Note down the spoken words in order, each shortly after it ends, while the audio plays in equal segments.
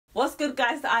What's good,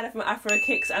 guys? It's Ida from Afro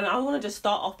Kickz, and I want to just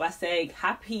start off by saying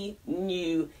Happy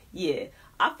New Year.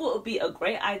 I thought it would be a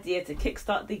great idea to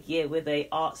kickstart the year with a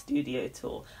art studio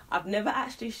tour. I've never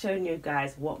actually shown you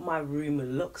guys what my room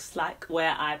looks like,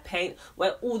 where I paint,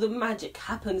 where all the magic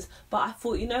happens, but I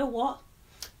thought, you know what?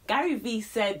 Gary Vee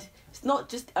said it's not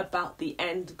just about the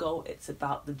end goal, it's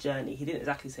about the journey. He didn't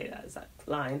exactly say that exact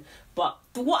line, but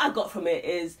what I got from it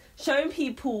is showing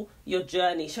people your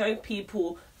journey, showing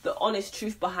people the honest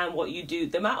truth behind what you do.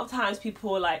 The amount of times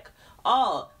people are like,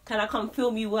 oh, can I come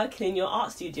film you working in your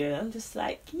art studio? I'm just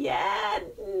like, yeah,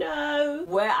 no.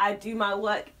 Where I do my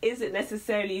work isn't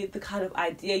necessarily the kind of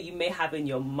idea you may have in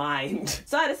your mind.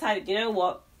 So I decided, you know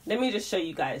what? Let me just show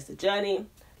you guys the journey.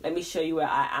 Let me show you where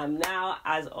I am now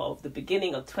as of the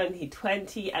beginning of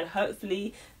 2020, and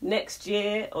hopefully next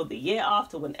year or the year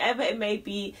after, whenever it may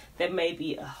be, there may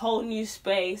be a whole new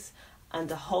space and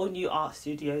a whole new art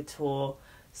studio tour.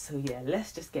 So yeah,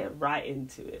 let's just get right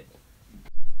into it.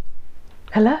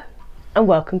 Hello and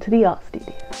welcome to the art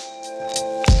studio.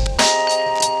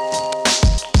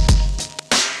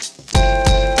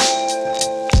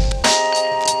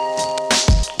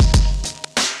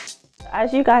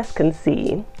 As you guys can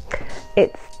see,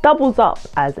 it doubles up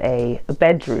as a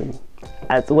bedroom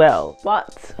as well,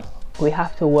 but we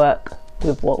have to work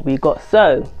with what we got.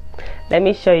 So let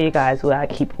me show you guys where I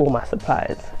keep all my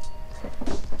supplies.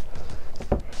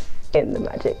 In the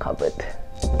magic cupboard.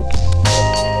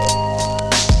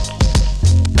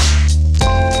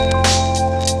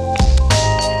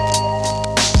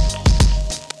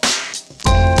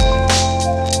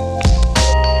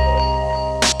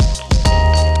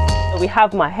 We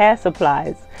have my hair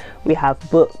supplies, we have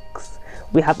books,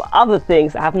 we have other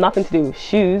things that have nothing to do with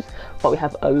shoes, but we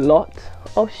have a lot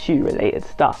of shoe related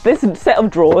stuff. This set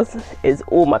of drawers is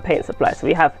all my paint supplies. So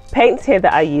we have paints here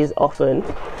that I use often.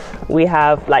 We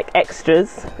have like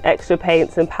extra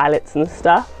paints and palettes and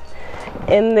stuff.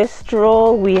 In this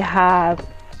drawer we have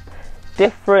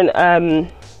different,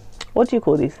 what do you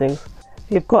call these things?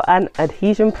 We've got an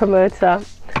adhesion promoter.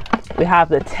 We have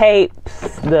the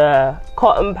tapes, the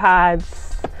cotton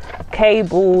pads,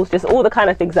 cables, just all the kind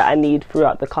of things that I need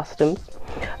throughout the customs.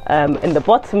 In the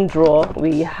bottom drawer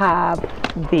we have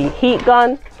the heat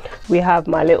gun, we have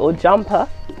my little jumper.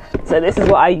 So this is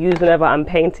what I use whenever I'm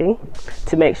painting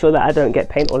to make sure that I don't get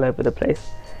paint all over the place.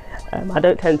 I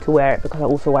don't tend to wear it because I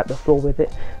also wipe the floor with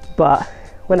it, but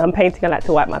when I'm painting I like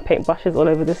to wipe my paint brushes all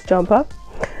over this jumper.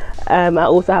 I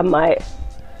also have my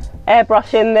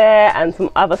airbrush in there and some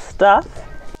other stuff.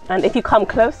 And if you come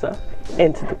closer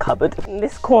into the cupboard, in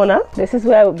this corner, this is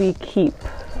where we keep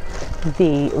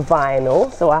the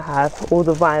vinyl. So I have all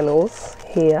the vinyls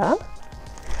here.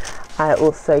 I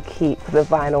also keep the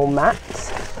vinyl mat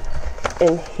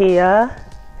in here.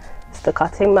 It's the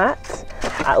cutting mat.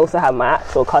 I also have my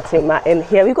actual cutting mat in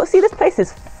here. We've got, see, this place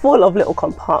is full of little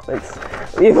compartments.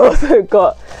 We've also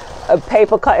got a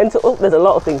paper cutting tool. Oh, there's a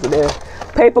lot of things in here.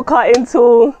 Paper cutting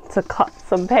tool to cut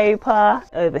some paper.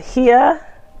 Over here,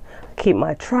 keep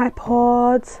my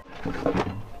tripod,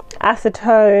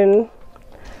 acetone,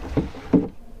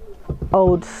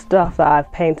 old stuff that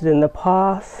I've painted in the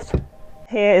past.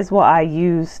 Here is what I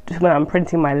use when I'm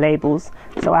printing my labels.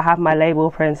 So I have my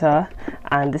label printer,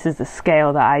 and this is the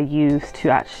scale that I use to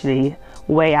actually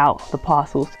weigh out the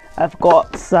parcels. I've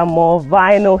got some more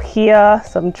vinyl here,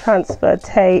 some transfer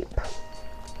tape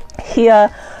here.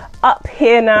 Up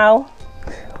here now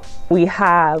we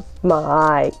have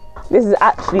this is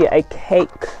actually a cake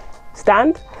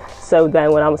stand. So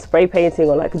then when I'm spray painting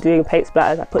or like doing paint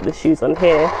splatters, I put the shoes on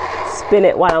here, spin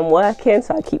it while I'm working,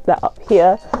 so I keep that up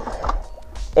here.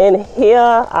 In here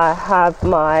I have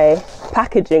my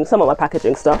packaging, some of my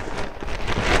packaging stuff.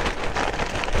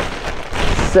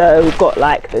 So we've got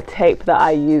like the tape that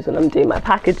I use when I'm doing my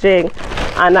packaging,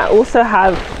 and I also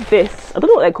have this, I don't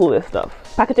know what they call this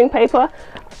stuff, packaging paper.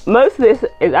 Most of this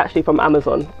is actually from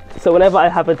Amazon. So whenever I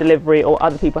have a delivery or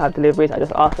other people have deliveries, I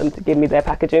just ask them to give me their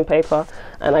packaging paper,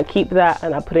 and I keep that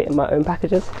and I put it in my own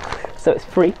packages, so it's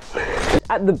free.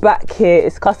 At the back here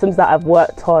is customs that I've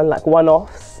worked on, like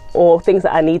one-offs or things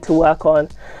that I need to work on,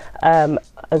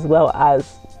 as well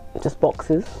as just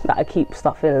boxes that I keep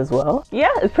stuff in as well.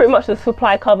 Yeah, it's pretty much the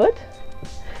supply cupboard.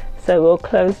 So we'll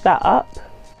close that up.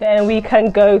 Then we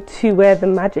can go to where the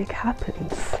magic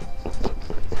happens.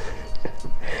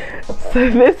 So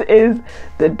this is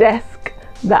the desk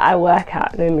that I work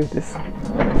at. Let me move this.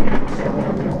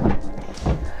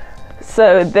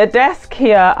 So the desk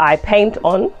here I paint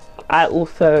on. I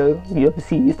also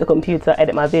obviously use the computer,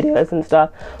 edit my videos and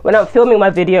stuff. When I'm filming my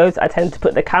videos, I tend to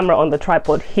put the camera on the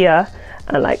tripod here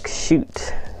and like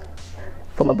shoot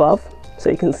from above so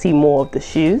you can see more of the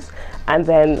shoes. and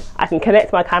then I can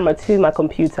connect my camera to my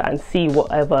computer and see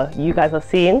whatever you guys are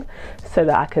seeing, so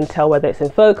that I can tell whether it's in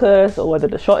focus or whether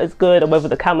the shot is good or whether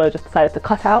the camera just decided to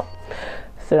cut out.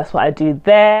 So that's what I do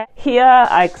there. Here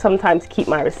I sometimes keep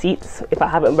my receipts if I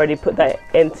haven't already put that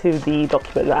into the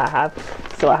document that I have.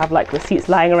 So I have like receipts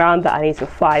lying around that I need to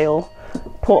file,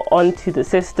 put onto the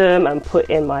system, and put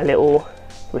in my little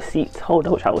receipt holder,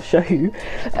 which I will show you.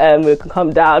 We can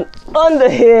come down under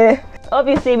here.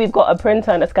 Obviously we've got a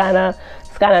printer and a scanner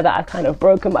that I've kind of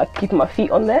broken by keeping my feet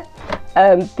on there.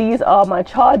 These are my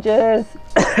chargers,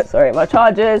 sorry, my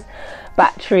chargers,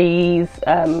 batteries,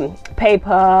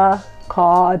 paper,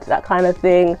 cards, that kind of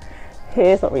thing.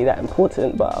 Here it's not really that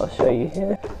important, but I'll show you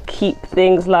here. Keep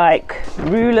things like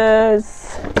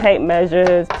rulers, tape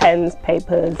measures, pens,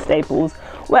 papers, staples,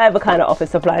 whatever kind of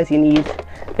office supplies you need,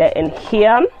 they're in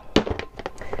here.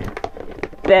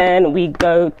 Then we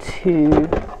go to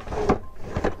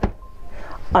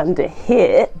under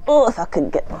here. Oh, if I can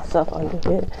get myself under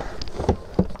here.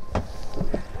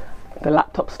 The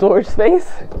laptop storage space.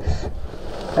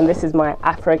 And this is my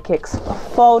Afro Kickz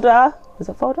folder. Is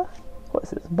it folder? What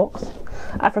is this box?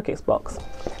 Afro Kickz box,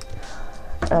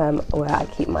 where I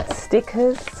keep my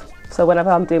stickers. So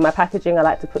whenever I'm doing my packaging, I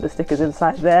like to put the stickers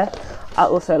inside there. I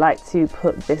also like to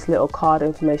put this little card,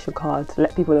 information card, to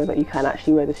let people know that you can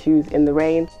actually wear the shoes in the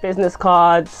rain. Business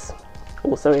cards,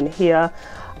 also in here.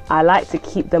 I like to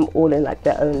keep them all in like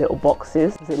their own little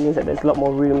boxes. It means that there's a lot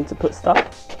more room to put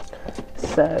stuff.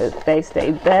 So they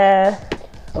stay there.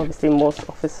 Obviously more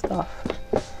office stuff.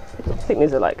 I think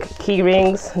these are like key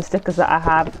rings and stickers that I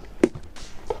have.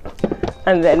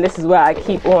 And then this is where I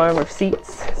keep all my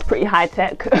receipts. It's pretty high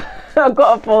tech. I've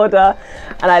got a folder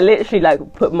and I literally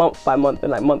like put month by month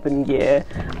and like month and year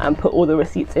and put all the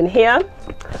receipts in here.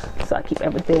 So I keep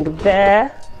everything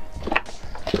there.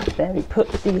 Then we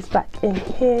put these back in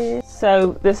here.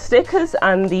 So the stickers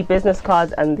and the business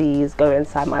cards and these go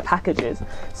inside my packages.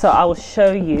 So I will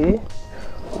show you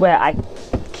where I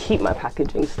keep my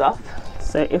packaging stuff.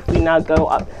 So if we now go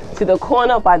up to the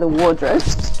corner by the wardrobe,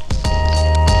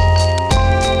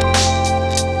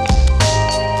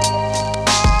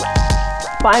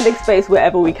 finding space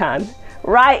wherever we can.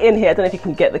 Right in here, I don't know if you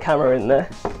can get the camera in there.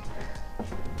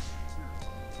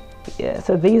 Yeah,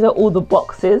 so these are all the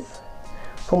boxes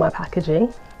for my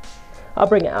packaging. I'll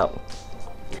bring it out.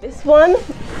 This one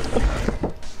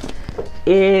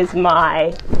is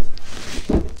my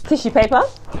tissue paper.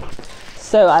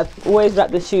 So I've always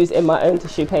wrapped the shoes in my own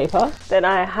tissue paper. Then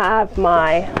I have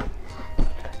my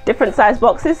different size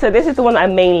boxes. So this is the one I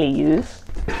mainly use.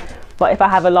 But if I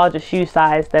have a larger shoe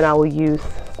size, then I will use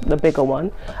the bigger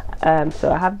one.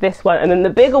 So I have this one. And then the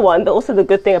bigger one, also the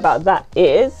good thing about that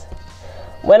is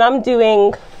when I'm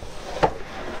doing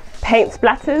paint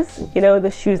splatters, you know,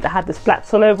 the shoes that have the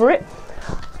splats all over it,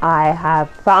 I have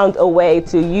found a way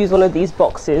to use one of these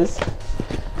boxes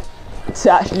to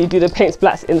actually do the paint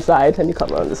splats inside. And you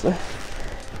come around this way.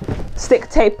 Stick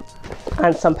tape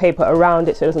and some paper around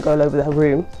it so it doesn't go all over the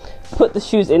room. Put the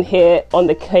shoes in here on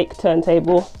the cake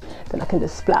turntable. Then I can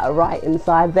just splatter right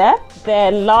inside there.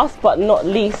 Then last but not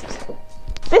least,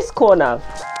 this corner.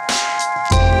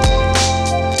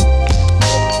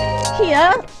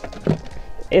 Here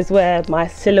is where my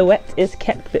silhouette is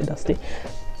kept, a bit dusty.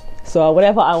 So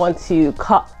whenever I want to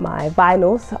cut my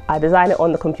vinyls, I design it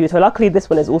on the computer. Luckily this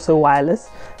one is also wireless.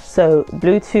 So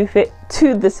Bluetooth it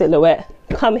to the silhouette,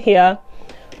 come here,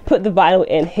 put the vinyl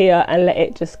in here and let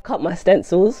it just cut my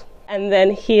stencils. And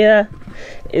then here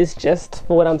is just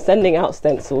for when I'm sending out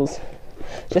stencils.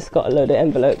 Just got a load of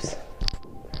envelopes.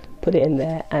 Put it in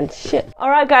there and ship.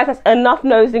 Alright guys, that's enough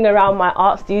nosing around my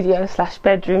art studio slash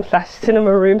bedroom slash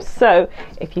cinema room. So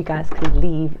if you guys could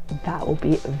leave, that will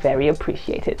be very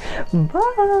appreciated.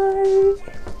 Bye.